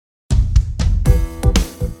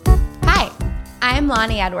I'm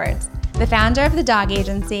Lonnie Edwards, the founder of the dog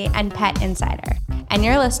agency and Pet Insider, and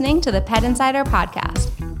you're listening to the Pet Insider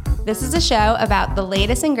podcast. This is a show about the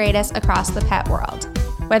latest and greatest across the pet world.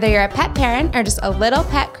 Whether you're a pet parent or just a little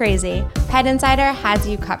pet crazy, Pet Insider has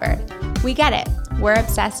you covered. We get it. We're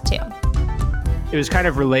obsessed too. It was kind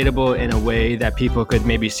of relatable in a way that people could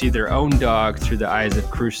maybe see their own dog through the eyes of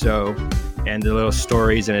Crusoe and the little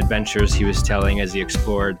stories and adventures he was telling as he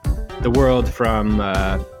explored the world from,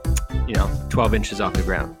 12 inches off the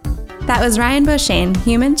ground. That was Ryan Beauchene,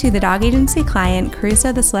 human to the dog agency client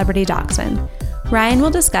Crusoe the Celebrity Dachshund. Ryan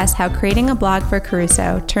will discuss how creating a blog for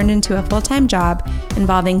Crusoe turned into a full-time job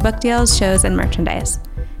involving book deals, shows, and merchandise.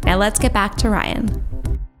 Now let's get back to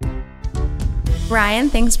Ryan. Ryan,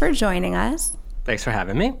 thanks for joining us. Thanks for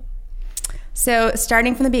having me. So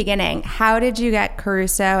starting from the beginning, how did you get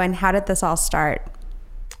Crusoe and how did this all start?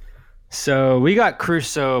 So we got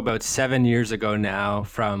Crusoe about 7 years ago now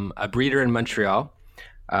from a breeder in Montreal.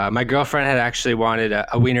 My girlfriend had actually wanted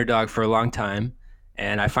a wiener dog for a long time,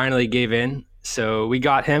 and I finally gave in. So we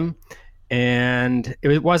got him, and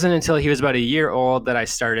it wasn't until he was about a year old that I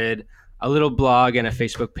started a little blog and a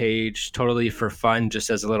Facebook page, totally for fun, just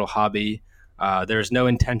as a little hobby. There's no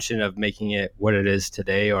intention of making it what it is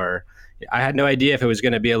today, or I had no idea if it was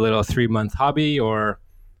going to be a little 3-month hobby or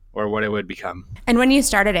what it would become. And when you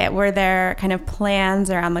started it, were there kind of plans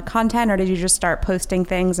around the content, or did you just start posting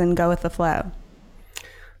things and go with the flow?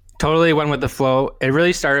 Totally went with the flow. It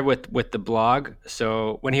really started with the blog.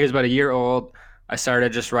 So when he was about a year old, I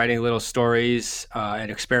started just writing little stories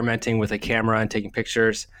and experimenting with a camera and taking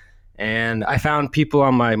pictures. And I found people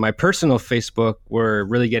on my personal Facebook were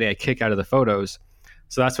really getting a kick out of the photos.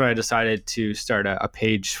 So that's when I decided to start a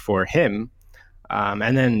page for him.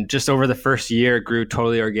 And then just over the first year, it grew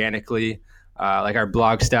totally organically. Like our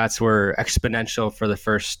blog stats were exponential for the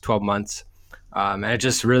first 12 months. And it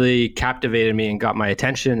just really captivated me and got my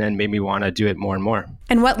attention and made me want to do it more and more.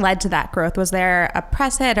 And what led to that growth? Was there a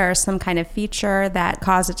press hit or some kind of feature that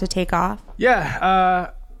caused it to take off? Yeah,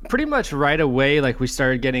 pretty much right away, like we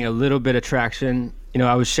started getting a little bit of traction.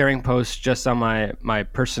 I was sharing posts just on my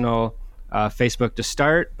personal Facebook to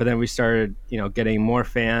start, but then we started, getting more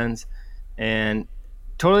fans and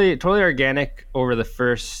totally organic over the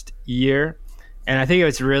first year. And I think it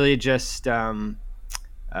was really just,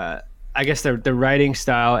 I guess the writing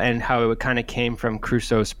style and how it kind of came from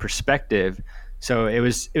Crusoe's perspective. So it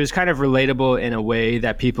was kind of relatable in a way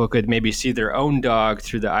that people could maybe see their own dog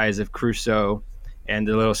through the eyes of Crusoe and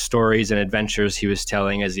the little stories and adventures he was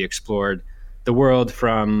telling as he explored the world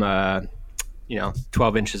from,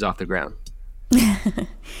 12 inches off the ground.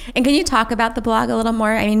 And can you talk about the blog a little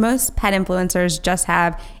more? I mean, most pet influencers just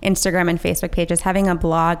have Instagram and Facebook pages. Having a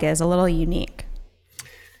blog is a little unique.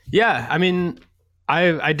 Yeah, I mean,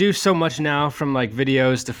 I do so much now, from like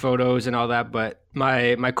videos to photos and all that, but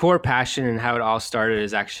my core passion and how it all started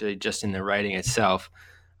is actually just in the writing itself.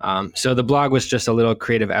 So the blog was just a little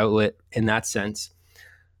creative outlet in that sense.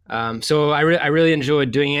 So I really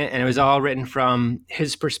enjoyed doing it, and it was all written from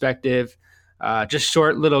his perspective, just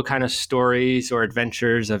short little kind of stories or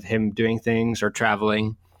adventures of him doing things or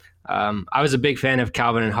traveling. I was a big fan of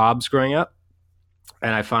Calvin and Hobbes growing up,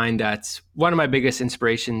 and I find that's one of my biggest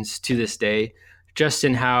inspirations to this day. Just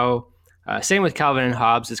in how, same with Calvin and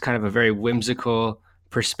Hobbes, it's kind of a very whimsical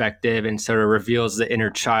perspective and sort of reveals the inner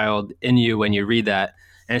child in you when you read that.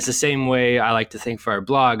 And it's the same way I like to think for our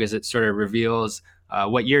blog, is it sort of reveals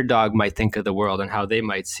what your dog might think of the world and how they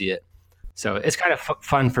might see it. So it's kind of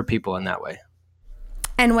fun for people in that way.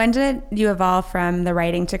 And when did you evolve from the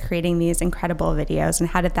writing to creating these incredible videos, and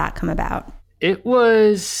how did that come about?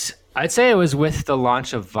 I'd say it was with the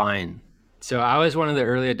launch of Vine. So I was one of the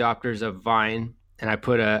early adopters of Vine, and I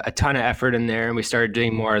put a ton of effort in there, and we started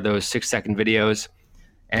doing more of those 6-second videos.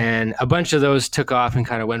 And a bunch of those took off and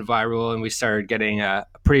kind of went viral, and we started getting a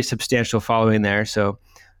pretty substantial following there. So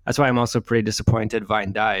that's why I'm also pretty disappointed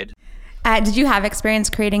Vine died. Did you have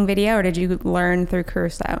experience creating video, or did you learn through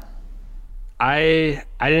Crusoe? I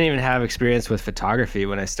didn't even have experience with photography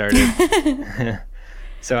when I started.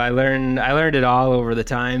 So I learned it all over the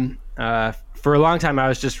time. For a long time, I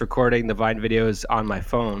was just recording the Vine videos on my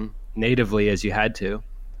phone natively, as you had to.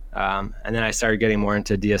 And then I started getting more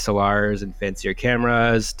into DSLRs and fancier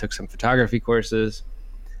cameras, took some photography courses.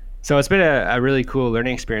 So it's been a really cool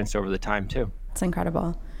learning experience over the time too. It's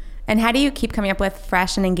incredible. And how do you keep coming up with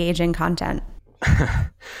fresh and engaging content?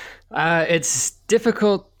 It's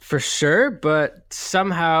difficult for sure, but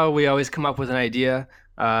somehow we always come up with an idea.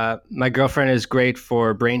 My girlfriend is great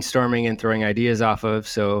for brainstorming and throwing ideas off of.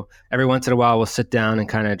 So every once in a while, we'll sit down and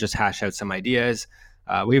kind of just hash out some ideas.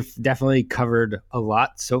 We've definitely covered a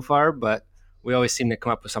lot so far, but we always seem to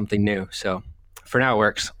come up with something new. So for now it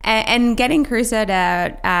works. And getting Crusoe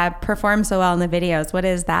to perform so well in the videos, what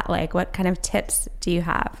is that like? What kind of tips do you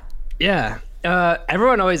have? Yeah.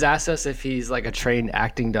 Everyone always asks us if he's like a trained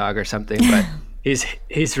acting dog or something, but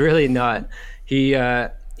he's really not. He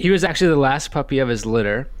was actually the last puppy of his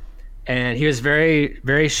litter, and he was very,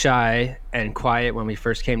 very shy and quiet when we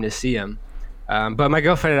first came to see him. But my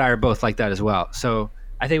girlfriend and I are both like that as well. So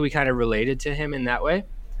I think we kind of related to him in that way.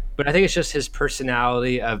 But I think it's just his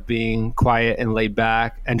personality of being quiet and laid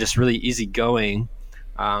back and just really easygoing,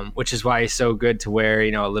 which is why he's so good to wear,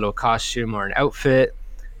 a little costume or an outfit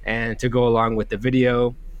and to go along with the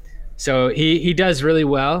video. So he does really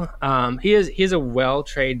well. He's a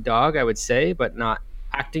well-trained dog, I would say, but not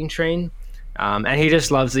acting trained. And he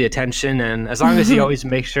just loves the attention. And as long as he always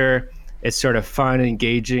makes sure it's sort of fun,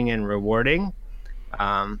 engaging, and rewarding,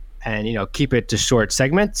 and keep it to short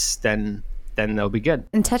segments, then they'll be good.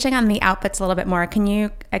 And touching on the outfits a little bit more, can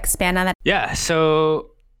you expand on that? Yeah.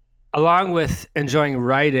 So along with enjoying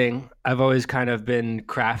writing, I've always kind of been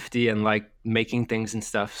crafty and like making things and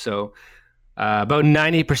stuff. So about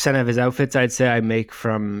 90% of his outfits, I'd say I make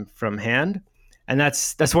from hand. And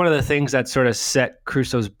that's one of the things that sort of set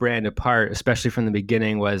Crusoe's brand apart, especially from the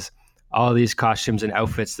beginning, was all these costumes and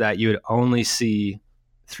outfits that you would only see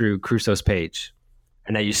through Crusoe's page,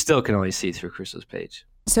 and that you still can only see through Crusoe's page.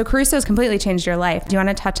 So Crusoe's completely changed your life. Do you want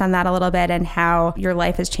to touch on that a little bit and how your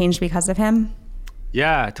life has changed because of him?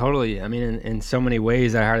 Yeah, totally. I mean, in so many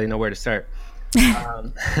ways, I hardly know where to start.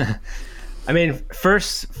 I mean,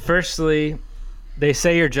 firstly, they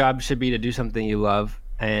say your job should be to do something you love.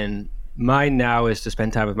 And mine now is to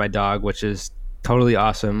spend time with my dog, which is totally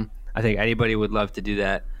awesome. I think anybody would love to do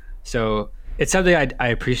that. So it's something I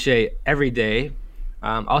appreciate every day.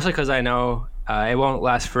 Also because I know it won't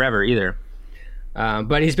last forever either.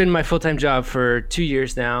 But he's been my full-time job for 2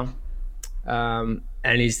 years now.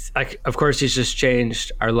 And he's of course, he's just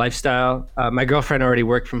changed our lifestyle. My girlfriend already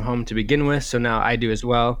worked from home to begin with, so now I do as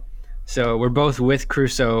well. So we're both with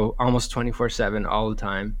Crusoe almost 24/7 all the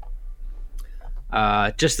time.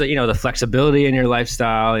 Just the flexibility in your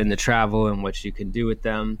lifestyle and the travel and what you can do with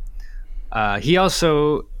them. He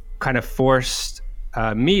also kind of forced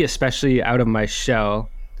me, especially, out of my shell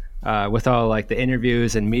with all like the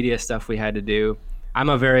interviews and media stuff we had to do. I'm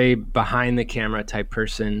a very behind the camera type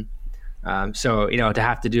person. So, to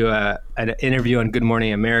have to do an interview on Good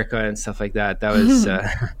Morning America and stuff like that was,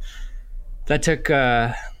 that took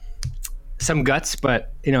some guts,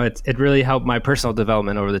 but it really helped my personal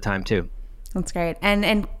development over the time too. That's great.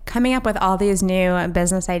 And coming up with all these new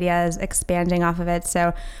business ideas, expanding off of it.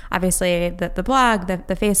 So obviously the blog, the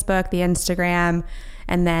Facebook, the Instagram,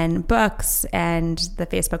 and then books and the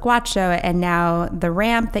Facebook Watch Show, and now the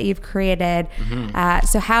ramp that you've created. Mm-hmm.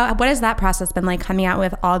 So what has that process been like, coming out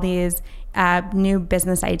with all these new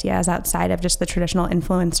business ideas outside of just the traditional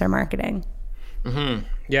influencer marketing? Mm-hmm.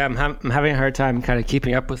 Yeah, I'm having a hard time kind of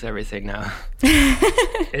keeping up with everything now.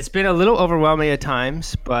 It's been a little overwhelming at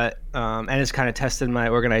times, but and it's kind of tested my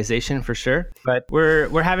organization for sure. But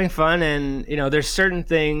we're having fun, and there's certain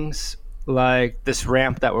things like this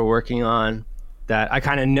ramp that we're working on that I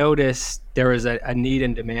kind of noticed there was a need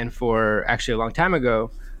and demand for actually a long time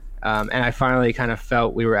ago, and I finally kind of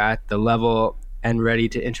felt we were at the level and ready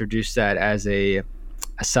to introduce that as a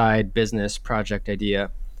side business project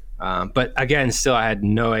idea. But again, still, I had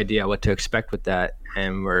no idea what to expect with that,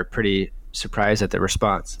 and we're pretty surprised at the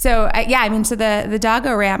response. So so the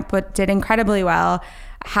Doggo ramp did incredibly well.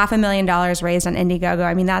 $500,000 raised on Indiegogo.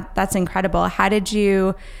 I mean, that's incredible. How did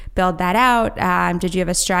you build that out? Did you have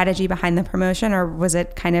a strategy behind the promotion, or was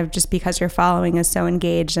it kind of just because your following is so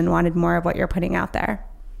engaged and wanted more of what you're putting out there?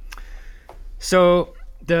 So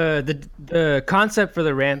the concept for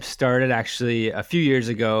the ramp started actually a few years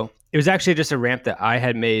ago. It was actually just a ramp that I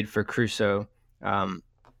had made for Crusoe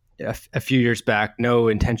a few years back. No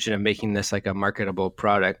intention of making this like a marketable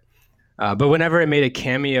product. But whenever I made a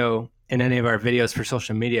cameo in any of our videos for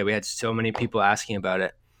social media, we had so many people asking about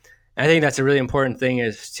it. And I think that's a really important thing,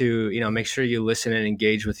 is to make sure you listen and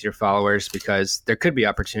engage with your followers, because there could be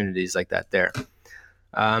opportunities like that there.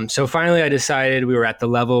 So finally, I decided we were at the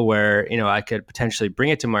level where I could potentially bring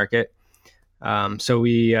it to market. So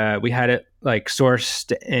we had it like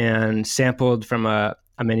sourced and sampled from a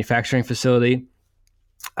manufacturing facility.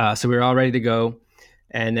 So we were all ready to go.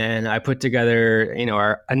 And then I put together,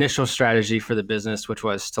 our initial strategy for the business, which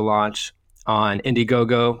was to launch on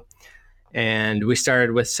Indiegogo. And we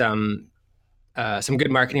started with some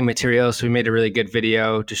good marketing materials. So we made a really good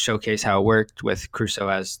video to showcase how it worked, with Crusoe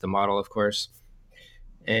as the model, of course.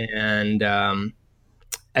 And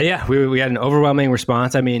yeah, we had an overwhelming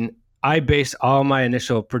response. I mean, I based all my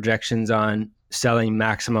initial projections on selling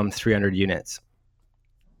maximum 300 units.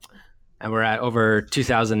 and we're at over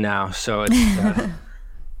 2,000 now. So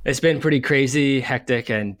it's been pretty crazy, hectic,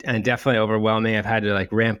 and definitely overwhelming. I've had to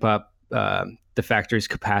like ramp up the factory's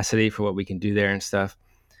capacity for what we can do there and stuff.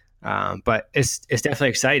 But it's definitely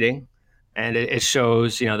exciting, and it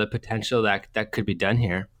shows, the potential that could be done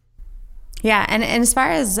here. Yeah. And as far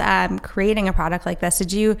as creating a product like this,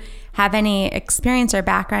 did you have any experience or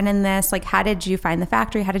background in this? Like, how did you find the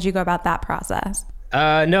factory? How did you go about that process?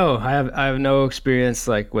 No, I have no experience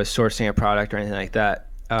like with sourcing a product or anything like that.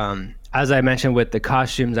 As I mentioned with the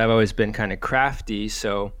costumes, I've always been kind of crafty.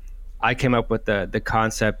 So I came up with the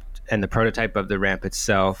concept and the prototype of the ramp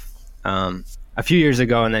itself a few years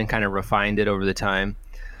ago, and then kind of refined it over the time.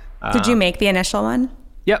 Did you make the initial one?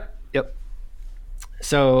 Yep.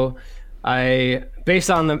 So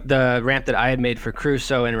based on the ramp that I had made for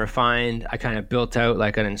Crusoe and refined, I kind of built out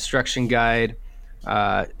like an instruction guide.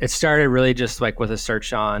 It started really just like with a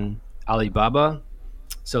search on Alibaba.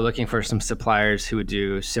 So looking for some suppliers who would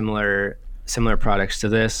do similar products to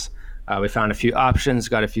this. We found a few options,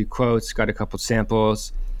 got a few quotes, got a couple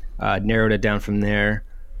samples, narrowed it down from there.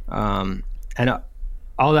 And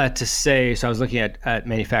all that to say, so I was looking at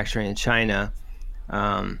manufacturing in China.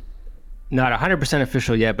 Not 100%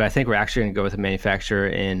 official yet, but I think we're actually going to go with a manufacturer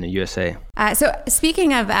in the USA. So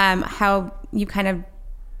speaking of how you kind of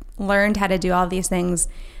learned how to do all these things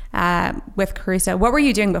with Crusoe, what were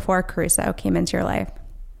you doing before Crusoe came into your life?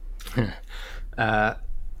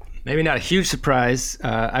 Maybe not a huge surprise.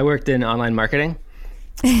 I worked in online marketing.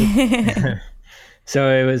 So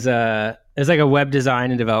it was like a web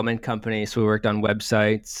design and development company. So we worked on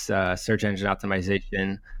websites, search engine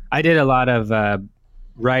optimization. I did a lot of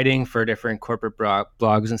writing for different corporate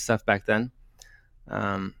blogs and stuff back then.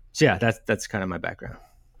 So yeah, that's kind of my background.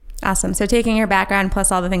 Awesome. So taking your background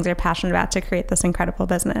plus all the things you're passionate about to create this incredible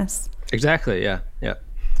business. Exactly. Yeah.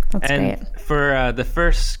 That's and great. For the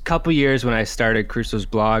first couple years when I started Crusoe's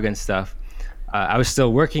blog and stuff, I was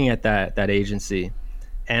still working at that agency.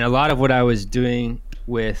 And a lot of what I was doing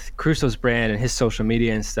with Crusoe's brand and his social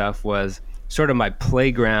media and stuff was sort of my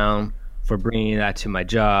playground for bringing that to my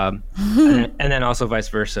job, and then also vice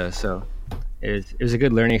versa. So it was a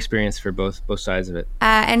good learning experience for both sides of it.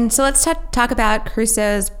 And so let's talk about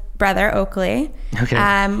Crusoe's brother, Oakley.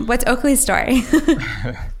 Okay. What's Oakley's story?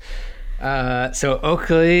 So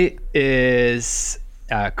Oakley is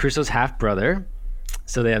Crusoe's half brother.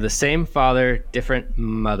 So they have the same father, different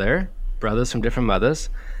mother, brothers from different mothers.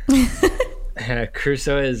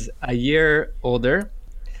 Crusoe is a year older.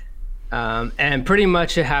 And pretty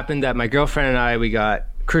much it happened that my girlfriend and I, we got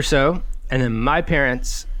Crusoe, and then my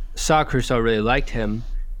parents saw Crusoe, really liked him,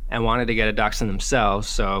 and wanted to get a dachshund themselves.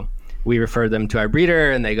 So we referred them to our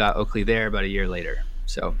breeder, and they got Oakley there about a year later.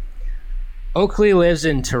 So Oakley lives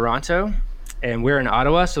in Toronto, and we're in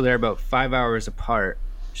Ottawa, so they're about 5 hours apart,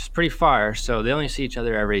 which is pretty far. So they only see each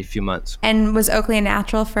other every few months. And was Oakley a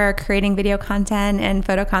natural for creating video content and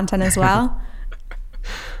photo content as well?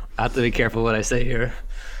 I have to be careful what I say here.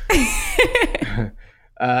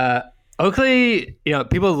 Oakley,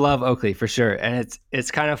 people love Oakley for sure. And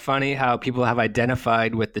it's kind of funny how people have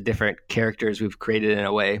identified with the different characters we've created in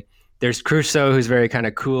a way. There's Crusoe, who's very kind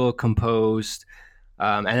of cool, composed.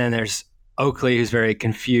 And then there's Oakley, who's very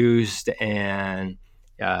confused and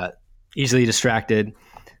easily distracted.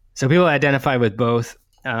 So people identify with both.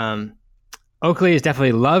 Oakley is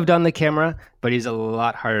definitely loved on the camera, but he's a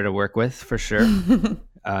lot harder to work with for sure.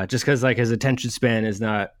 Just because like his attention span is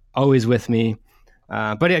not always with me.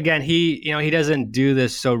 But again, he doesn't do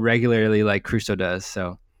this so regularly like Crusoe does.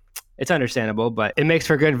 So it's understandable, but it makes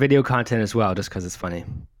for good video content as well, just because it's funny.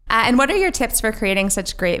 And what are your tips for creating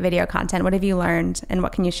such great video content? What have you learned, and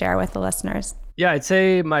what can you share with the listeners? Yeah, I'd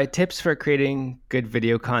say my tips for creating good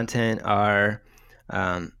video content are,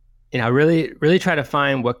 really try to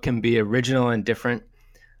find what can be original and different.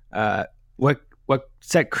 What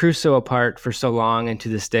set Crusoe apart for so long and to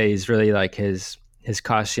this day is really like his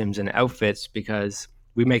costumes and outfits, because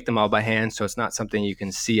we make them all by hand, so it's not something you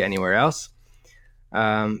can see anywhere else.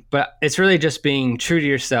 But it's really just being true to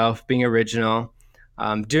yourself, being original,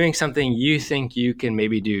 doing something you think you can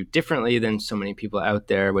maybe do differently than so many people out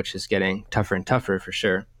there, which is getting tougher and tougher for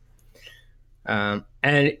sure.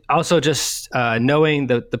 And also just knowing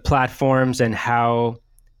the platforms and how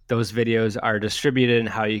those videos are distributed and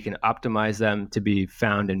how you can optimize them to be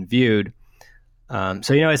found and viewed. So,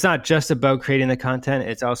 it's not just about creating the content,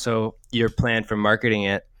 it's also your plan for marketing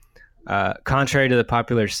it. Contrary to the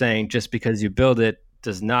popular saying, just because you build it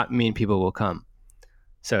does not mean people will come.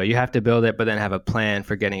 So you have to build it, but then have a plan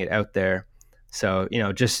for getting it out there. So,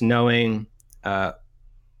 just knowing how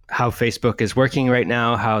Facebook is working right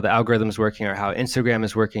now, how the algorithm is working, or how Instagram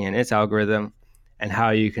is working in its algorithm, and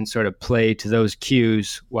how you can sort of play to those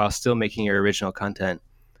cues while still making your original content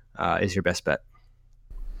is your best bet.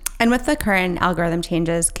 And with the current algorithm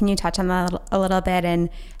changes, can you touch on that a little bit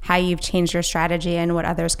and how you've changed your strategy and what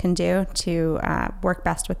others can do to work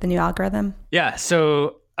best with the new algorithm? Yeah,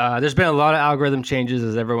 so there's been a lot of algorithm changes,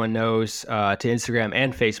 as everyone knows, to Instagram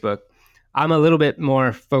and Facebook. I'm a little bit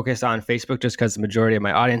more focused on Facebook just because the majority of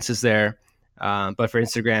my audience is there. But for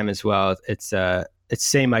Instagram as well, it's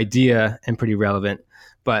same idea and pretty relevant.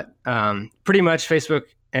 But pretty much Facebook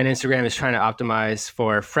and Instagram is trying to optimize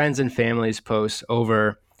for friends and families posts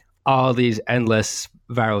over all these endless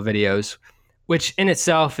viral videos, which in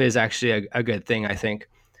itself is actually a good thing, I think.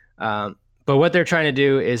 But what they're trying to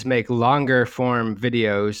do is make longer form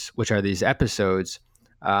videos, which are these episodes,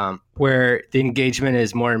 where the engagement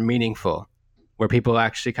is more meaningful, where people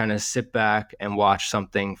actually kind of sit back and watch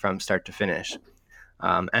something from start to finish.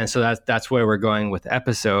 And so that's where we're going with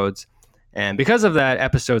episodes. And because of that,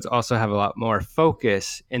 episodes also have a lot more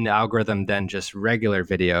focus in the algorithm than just regular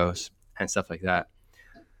videos and stuff like that.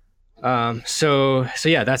 So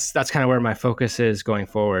yeah, that's kind of where my focus is going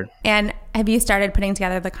forward. And have you started putting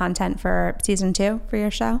together the content for season 2 for your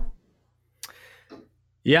show?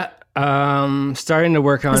 Yeah. Starting to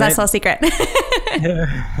work on it. Is that still a secret?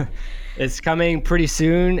 It's coming pretty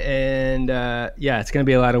soon. And, yeah, it's going to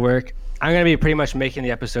be a lot of work. I'm going to be pretty much making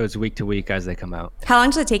the episodes week to week as they come out. How long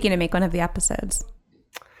does it take you to make one of the episodes?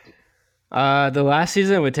 The last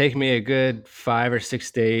season would take me a good 5 or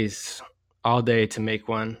 6 days all day to make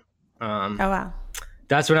one. Oh, wow.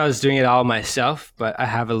 That's when I was doing it all myself, but I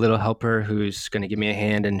have a little helper who's going to give me a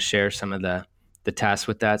hand and share some of the tasks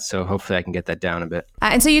with that. So hopefully I can get that down a bit.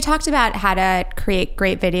 And so you talked about how to create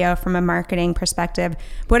great video from a marketing perspective.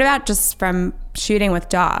 What about just from shooting with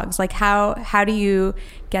dogs? Like how do you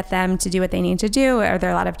get them to do what they need to do? Are there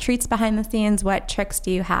a lot of treats behind the scenes? What tricks do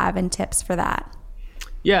you have and tips for that?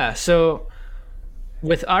 Yeah, so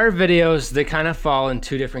with our videos, they kind of fall in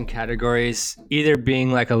 2 different categories, either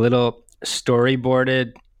being like a little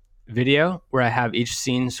storyboarded video where I have each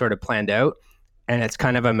scene sort of planned out, and it's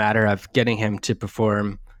kind of a matter of getting him to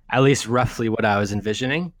perform at least roughly what I was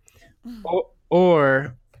envisioning,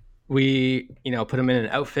 or we, put him in an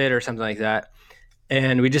outfit or something like that,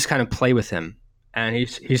 and we just kind of play with him, and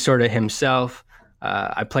he's sort of himself.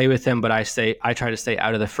 I play with him, but I try to stay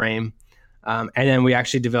out of the frame. And then we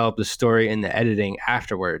actually develop the story in the editing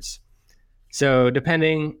afterwards. So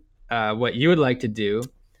depending what you would like to do,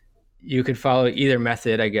 you could follow either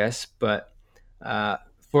method, I guess. But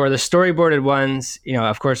for the storyboarded ones,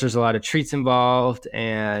 of course, there's a lot of treats involved,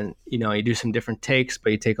 and you do some different takes,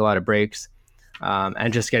 but you take a lot of breaks,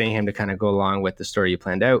 and just getting him to kind of go along with the story you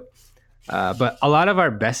planned out. But a lot of our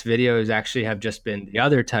best videos actually have just been the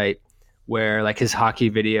other type, where like his hockey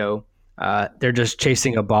video. They're just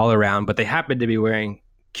chasing a ball around, but they happen to be wearing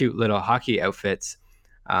cute little hockey outfits.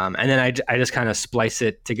 And then I just kind of splice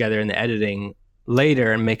it together in the editing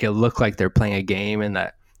later and make it look like they're playing a game, and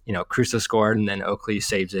that, Crusoe scored and then Oakley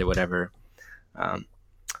saves it, whatever. So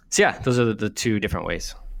yeah, those are the 2 different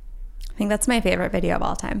ways. I think that's my favorite video of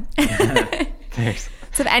all time. Thanks.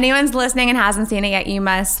 So if anyone's listening and hasn't seen it yet, you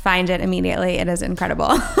must find it immediately. It is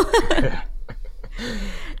incredible.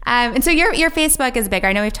 And so your Facebook is bigger.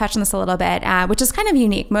 I know we've touched on this a little bit, which is kind of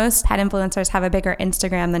unique. Most pet influencers have a bigger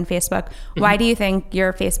Instagram than Facebook. Why do you think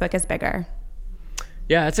your Facebook is bigger?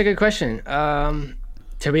 Yeah, that's a good question.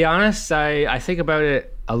 To be honest, I think about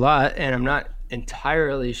it a lot, and I'm not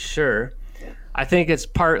entirely sure. I think it's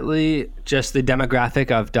partly just the demographic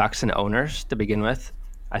of dachshund owners to begin with.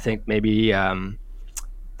 I think maybe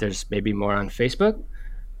there's maybe more on Facebook.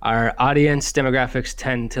 Our audience demographics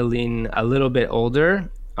tend to lean a little bit older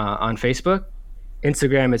on Facebook.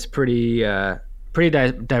 Instagram is pretty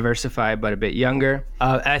diversified, but a bit younger.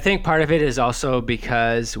 I think part of it is also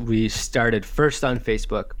because we started first on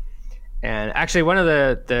Facebook. And actually, one of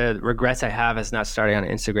the regrets I have is not starting on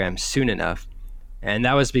Instagram soon enough. And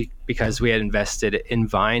that was because we had invested in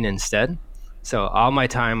Vine instead. So all my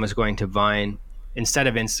time was going to Vine instead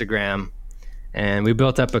of Instagram. And we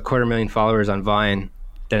built up 250,000 followers on Vine.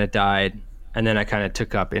 Then it died. And then I kind of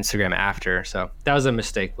took up Instagram after. So that was a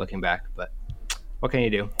mistake looking back. But what can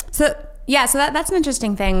you do? So that's an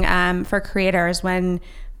interesting thing for creators when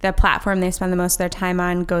the platform they spend the most of their time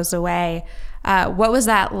on goes away. What was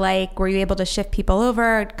that like? Were you able to shift people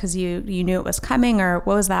over because you knew it was coming, or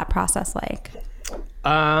what was that process like?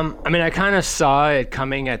 I kind of saw it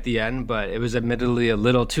coming at the end, but it was admittedly a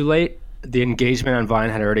little too late. The engagement on Vine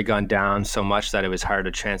had already gone down so much that it was hard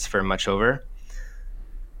to transfer much over.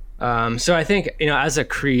 So I think, as a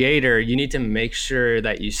creator, you need to make sure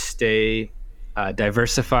that you stay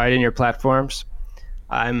diversified in your platforms.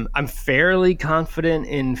 I'm fairly confident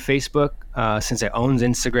in Facebook since it owns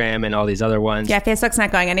Instagram and all these other ones. Yeah, Facebook's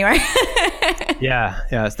not going anywhere. Yeah.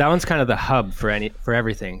 That one's kind of the hub for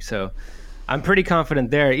everything. So I'm pretty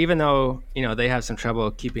confident there, even though they have some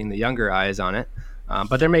trouble keeping the younger eyes on it.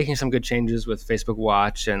 But they're making some good changes with Facebook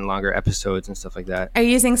Watch and longer episodes and stuff like that. Are you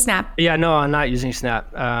using Snap? Yeah, no, I'm not using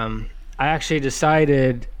Snap. I actually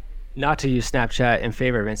decided not to use Snapchat in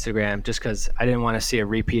favor of Instagram just because I didn't want to see a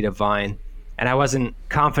repeat of Vine. And I wasn't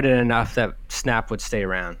confident enough that Snap would stay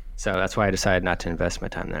around. So that's why I decided not to invest my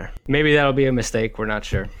time there. Maybe that'll be a mistake. We're not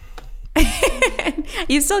sure.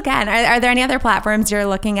 You still can. Are there any other platforms you're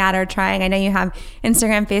looking at or trying? I know you have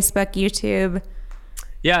Instagram, Facebook, YouTube.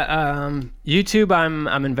 Yeah, YouTube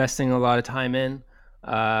I'm investing a lot of time in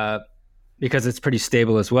because it's pretty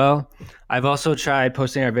stable as well. I've also tried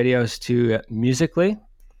posting our videos to Musical.ly.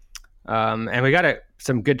 And we got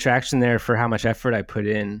some good traction there for how much effort I put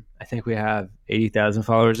in. I think we have 80,000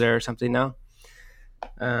 followers there or something now.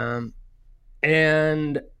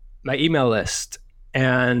 And my email list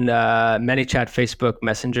and ManyChat Facebook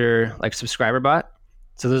Messenger subscriber bot.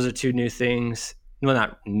 So those are two new things. Well,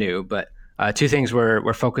 not new, but two things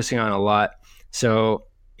we're focusing on a lot. So,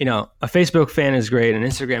 a Facebook fan is great, an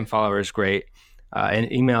Instagram follower is great,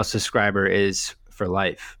 an email subscriber is for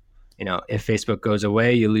life. If Facebook goes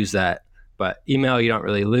away, you lose that. But email, you don't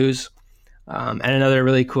really lose. And another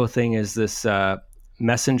really cool thing is this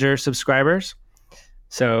Messenger subscribers.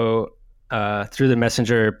 So through the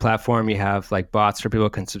Messenger platform, you have bots where people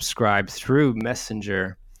can subscribe through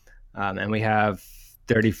Messenger. And we have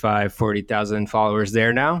 40,000 followers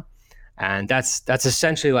there now. And that's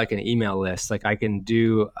essentially like an email list. I can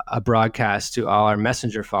do a broadcast to all our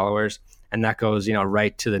Messenger followers, and that goes,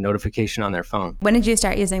 right to the notification on their phone. When did you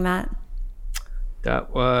start using that?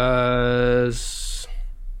 That was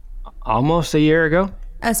almost a year ago.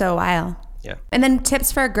 Oh, so a while. Yeah. And then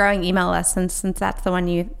tips for growing email lists, since that's the one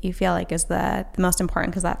you feel like is the most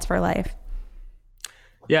important because that's for life.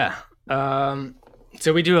 Yeah.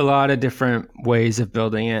 So we do a lot of different ways of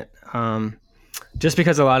building it. Just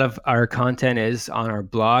because a lot of our content is on our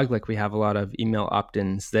blog, we have a lot of email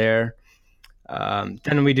opt-ins there.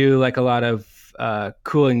 Then we do a lot of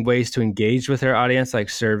cool ways to engage with our audience, like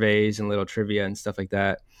surveys and little trivia and stuff like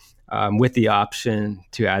that, with the option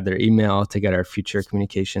to add their email to get our future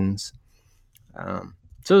communications. So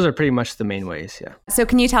those are pretty much the main ways. Yeah. So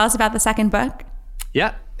can you tell us about the second book?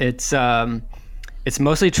 Yeah, it's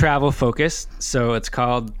mostly travel focused. So it's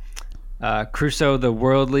called Crusoe, the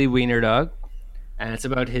Worldly Wiener Dog. And it's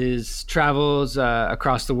about his travels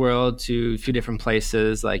across the world to a few different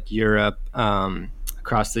places like Europe,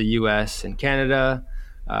 across the US and Canada,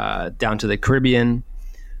 down to the Caribbean.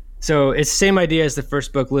 So it's the same idea as the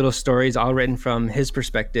first book, Little Stories, all written from his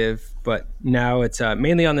perspective, but now it's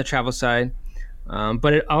mainly on the travel side.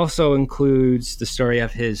 But it also includes the story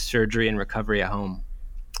of his surgery and recovery at home,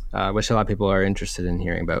 which a lot of people are interested in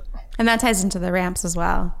hearing about. And that ties into the ramps as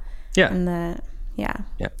well. Yeah. And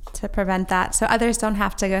to prevent that, so others don't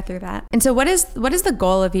have to go through that. And so what is the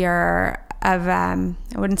goal of I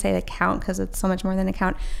wouldn't say account because it's so much more than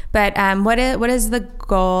account, but what is the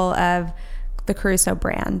goal of the Crusoe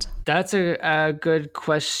brand? That's a good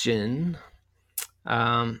question.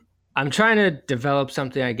 I'm trying to develop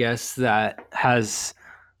something, I guess, that has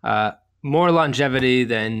more longevity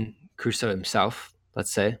than Crusoe himself,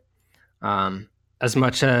 let's say. As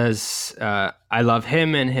much as I love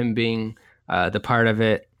him and him being the part of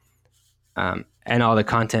it, and all the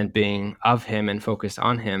content being of him and focused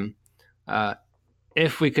on him,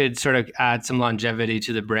 if we could sort of add some longevity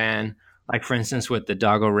to the brand, like for instance with the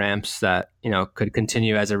doggo ramps that could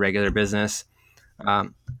continue as a regular business.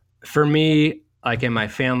 For me, in my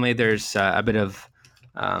family, there's a bit of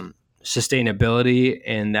sustainability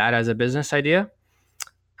in that as a business idea.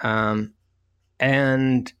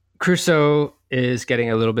 And Crusoe is getting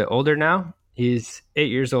a little bit older now. He's 8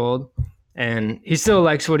 years old, and he still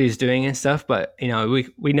likes what he's doing and stuff. But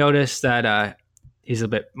we noticed that he's a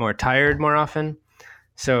bit more tired more often.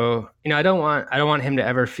 So I don't want him to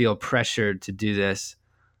ever feel pressured to do this.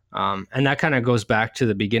 And that kind of goes back to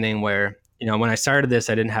the beginning where when I started this,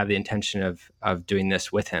 I didn't have the intention of doing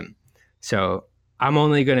this with him. So I'm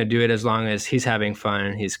only going to do it as long as he's having fun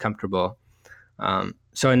and he's comfortable.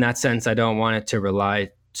 So in that sense, I don't want it to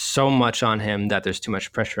rely so much on him that there's too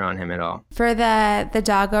much pressure on him at all. For the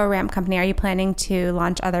Doggo Ramp Company, are you planning to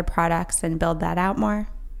launch other products and build that out more?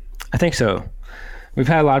 I think so. We've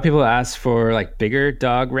had a lot of people ask for bigger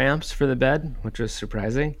dog ramps for the bed, which was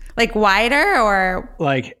surprising. Wider or?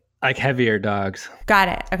 Like heavier dogs. Got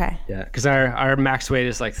it. Okay. Yeah, because our max weight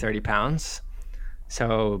is 30 pounds.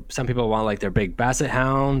 So some people want their big basset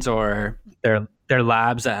hounds or their they're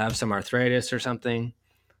labs that have some arthritis or something,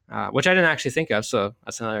 which I didn't actually think of. So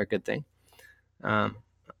that's another good thing.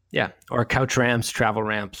 Or couch ramps, travel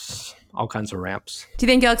ramps, all kinds of ramps. Do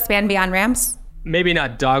you think you'll expand beyond ramps? Maybe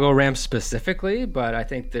not doggo ramps specifically, but I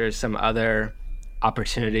think there's some other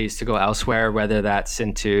opportunities to go elsewhere, whether that's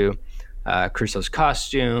into Crusoe's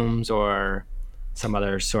costumes or some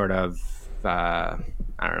other sort of,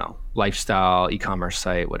 lifestyle, e-commerce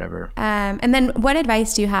site, whatever. And then what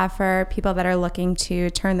advice do you have for people that are looking to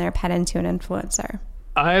turn their pet into an influencer?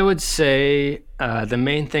 I would say the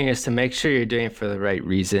main thing is to make sure you're doing it for the right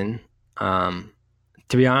reason. To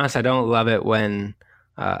be honest, I don't love it when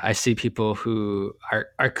I see people who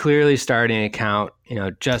are clearly starting an account,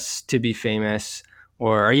 just to be famous,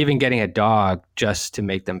 or are even getting a dog just to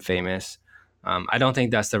make them famous. I don't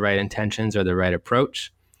think that's the right intentions or the right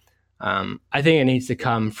approach. I think it needs to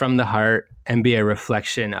come from the heart and be a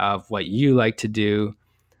reflection of what you like to do.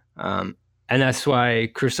 And that's why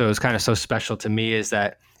Crusoe is kind of so special to me, is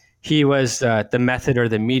that he was the method or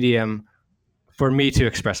the medium for me to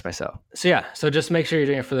express myself. So just make sure you're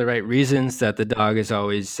doing it for the right reasons, that the dog is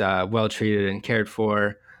always well treated and cared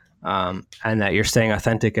for, and that you're staying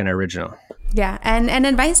authentic and original. Yeah. And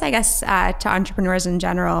advice, I guess, to entrepreneurs in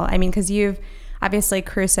general. I mean, because obviously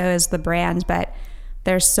Crusoe is the brand, but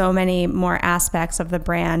there's so many more aspects of the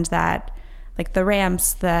brand that, like the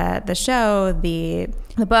ramps, the show, the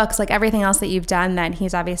books, like everything else that you've done, that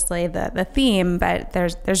he's obviously the theme, but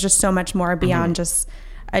there's just so much more beyond just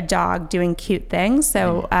a dog doing cute things.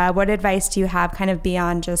 So what advice do you have kind of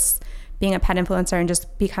beyond just being a pet influencer and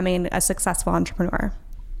just becoming a successful entrepreneur?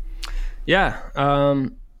 Yeah.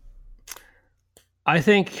 I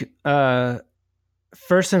think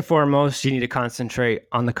first and foremost, you need to concentrate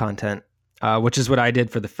on the content, which is what I did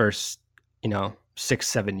for the first,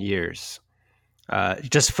 6-7 years.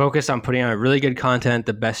 Just focus on putting out really good content,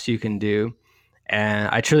 the best you can do. And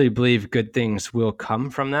I truly believe good things will come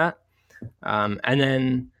from that. And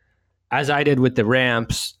then, as I did with the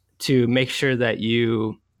ramps, to make sure that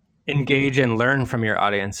you engage and learn from your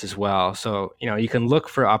audience as well. So, you can look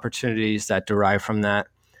for opportunities that derive from that.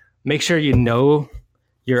 Make sure you know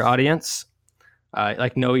your audience,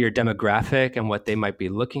 know your demographic and what they might be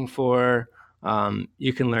looking for.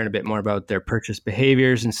 You can learn a bit more about their purchase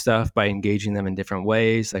behaviors and stuff by engaging them in different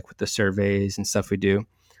ways, like with the surveys and stuff we do.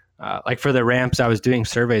 Like for the ramps, I was doing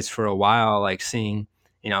surveys for a while, like seeing,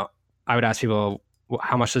 I would ask people,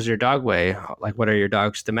 how much does your dog weigh? Like, what are your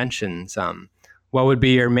dog's dimensions? What would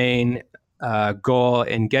be your main goal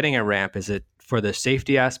in getting a ramp? Is it for the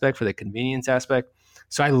safety aspect, for the convenience aspect?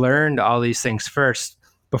 So I learned all these things first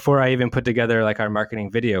before I even put together like our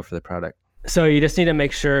marketing video for the product. So you just need to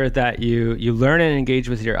make sure that you learn and engage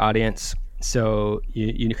with your audience. So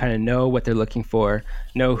you kind of know what they're looking for,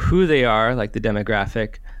 know who they are, like the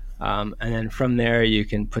demographic. And then from there, you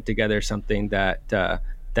can put together something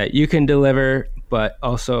that you can deliver, but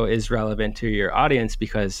also is relevant to your audience,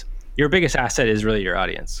 because your biggest asset is really your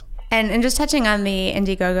audience. And just touching on the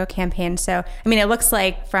Indiegogo campaign. So, I mean, it looks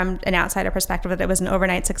like from an outsider perspective that it was an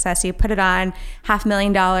overnight success. You put it on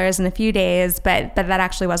 $500,000 in a few days, but that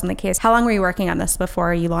actually wasn't the case. How long were you working on this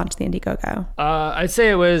before you launched the Indiegogo? I'd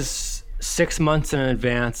say it was 6 months in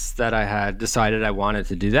advance that I had decided I wanted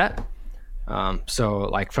to do that. So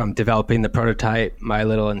like from developing the prototype, my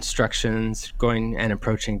little instructions, going and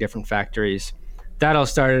approaching different factories, that all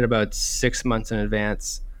started about 6 months in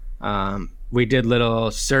advance. We did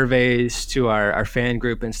little surveys to our fan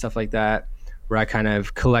group and stuff like that, where I kind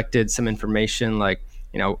of collected some information like,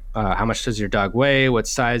 how much does your dog weigh? What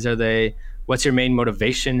size are they? What's your main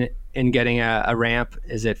motivation in getting a ramp?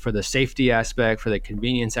 Is it for the safety aspect, for the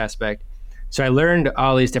convenience aspect? So I learned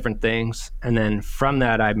all these different things. And then from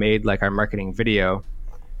that, I made like our marketing video,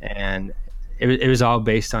 and it was all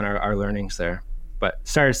based on our learnings there, but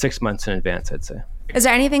started 6 months in advance, I'd say. Is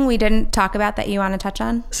there anything we didn't talk about that you want to touch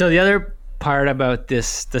on? So the other part about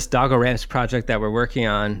this Doggo Ramps project that we're working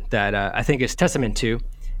on that I think is testament to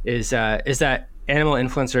is that animal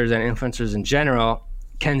influencers and influencers in general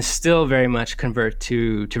can still very much convert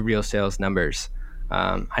to real sales numbers.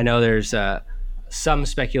 I know there's some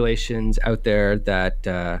speculations out there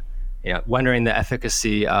that wondering the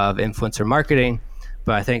efficacy of influencer marketing,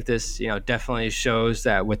 but I think this definitely shows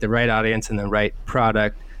that with the right audience and the right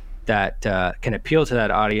product that can appeal to that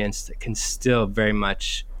audience, that can still very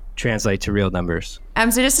much translate to real numbers.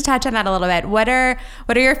 So just to touch on that a little bit, what are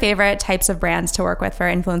your favorite types of brands to work with for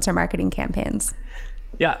influencer marketing campaigns?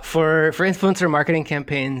 Yeah, for influencer marketing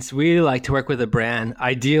campaigns, we like to work with a brand,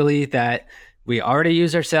 ideally that we already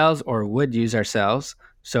use ourselves or would use ourselves.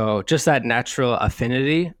 So just that natural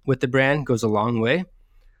affinity with the brand goes a long way.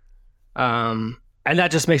 And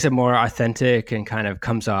that just makes it more authentic and kind of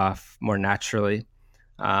comes off more naturally.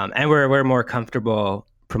 And we're more comfortable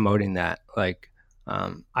promoting that. Like,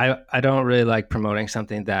 I don't really like promoting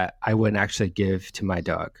something that I wouldn't actually give to my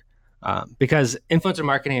dog, because influencer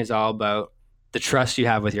marketing is all about the trust you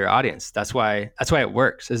have with your audience. That's why it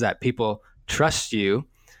works, is that people trust you,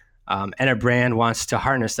 and a brand wants to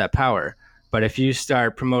harness that power. But if you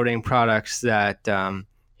start promoting products that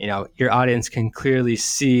your audience can clearly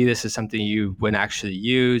see this is something you wouldn't actually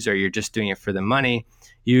use, or you're just doing it for the money,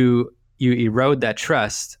 you erode that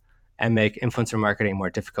trust and make influencer marketing more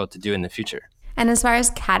difficult to do in the future. And as far as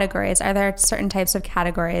categories, are there certain types of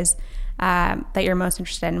categories that you're most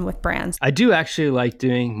interested in with brands? I do actually like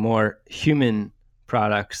doing more human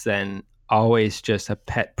products than always just a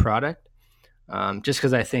pet product, just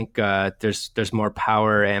because I think there's more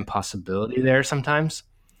power and possibility there sometimes.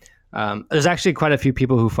 There's actually quite a few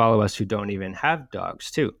people who follow us who don't even have dogs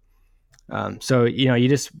too. So you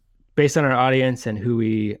just, based on our audience and who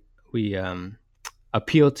we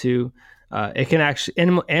appeal to, it can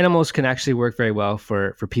actually, animals can actually work very well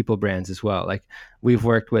for people brands as well. Like, we've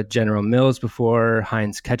worked with General Mills before.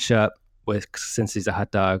 Heinz ketchup, since he's a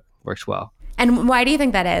hot dog, works well. And why do you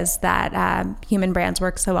think that is, that human brands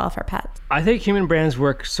work so well for pets? I think human brands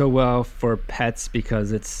work so well for pets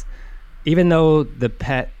because even though the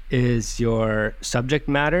pet is your subject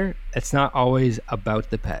matter, it's not always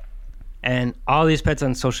about the pet. And all these pets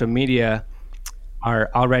on social media are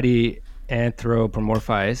already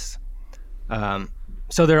anthropomorphized.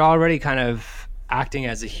 So they're already kind of acting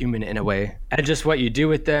as a human in a way. And just what you do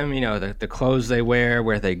with them, the clothes they wear,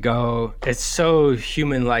 where they go, it's so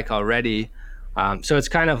human-like already. So it's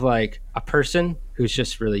kind of like a person who's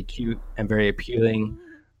just really cute and very appealing,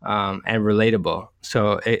 and relatable.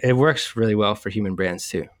 So it works really well for human brands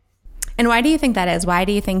too. And why do you think that is? Why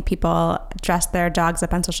do you think people dress their dogs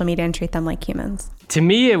up on social media and treat them like humans? To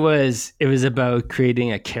me, it was about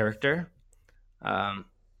creating a character.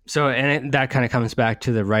 That kind of comes back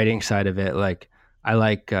to the writing side of it. Like, I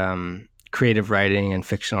like creative writing and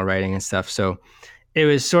fictional writing and stuff. So it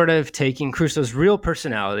was sort of taking Crusoe's real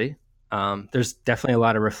personality. There's definitely a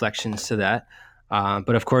lot of reflections to that.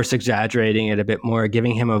 But of course, exaggerating it a bit more,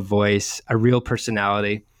 giving him a voice, a real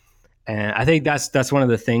personality. And I think that's one of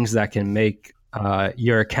the things that can make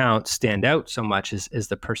your account stand out so much is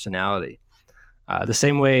the personality. The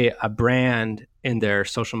same way a brand in their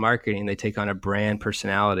social marketing, they take on a brand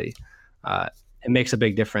personality. It makes a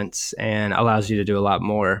big difference and allows you to do a lot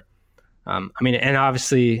more. And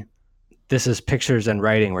obviously, this is pictures and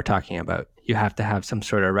writing we're talking about. You have to have some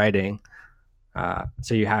sort of writing.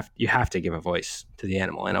 So you have to give a voice to the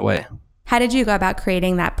animal in a way. How did you go about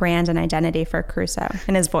creating that brand and identity for Crusoe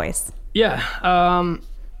and his voice? Yeah.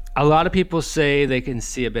 A lot of people say they can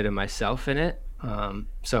see a bit of myself in it.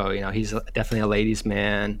 He's definitely a ladies'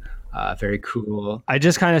 man, very cool. I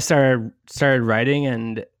just kind of started writing,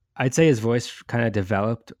 and I'd say his voice kind of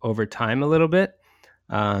developed over time a little bit,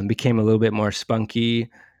 became a little bit more spunky.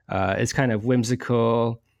 It's kind of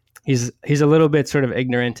whimsical. He's a little bit sort of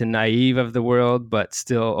ignorant and naive of the world, but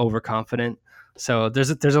still overconfident. So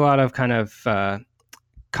there's a lot of kind of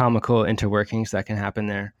comical interworkings that can happen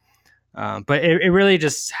there. But it really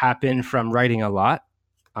just happened from writing a lot,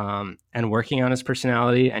 and working on his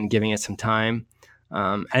personality and giving it some time,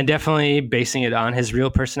 and definitely basing it on his real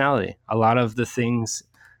personality. A lot of the things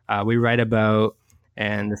we write about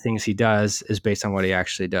and the things he does is based on what he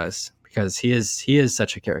actually does, because he is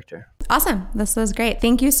such a character. Awesome. This was great.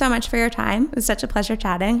 Thank you so much for your time. It was such a pleasure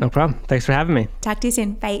chatting. No problem. Thanks for having me. Talk to you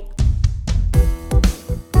soon. Bye.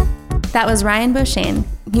 That was Ryan Beauchesne,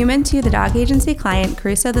 human to the dog agency client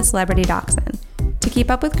Crusoe the Celebrity Dachshund. To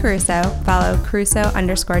keep up with Crusoe, follow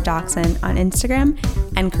Crusoe_Dachshund on Instagram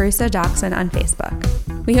and Crusoe Dachshund on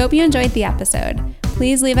Facebook. We hope you enjoyed the episode.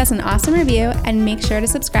 Please leave us an awesome review and make sure to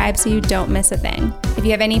subscribe so you don't miss a thing. If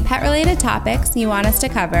you have any pet-related topics you want us to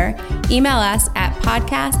cover, email us at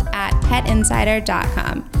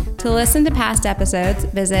podcast@petinsider.com. To listen to past episodes,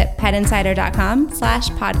 visit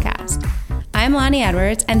petinsider.com/podcast. I'm Lonnie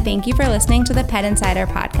Edwards, and thank you for listening to the Pet Insider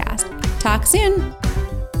Podcast. Talk soon.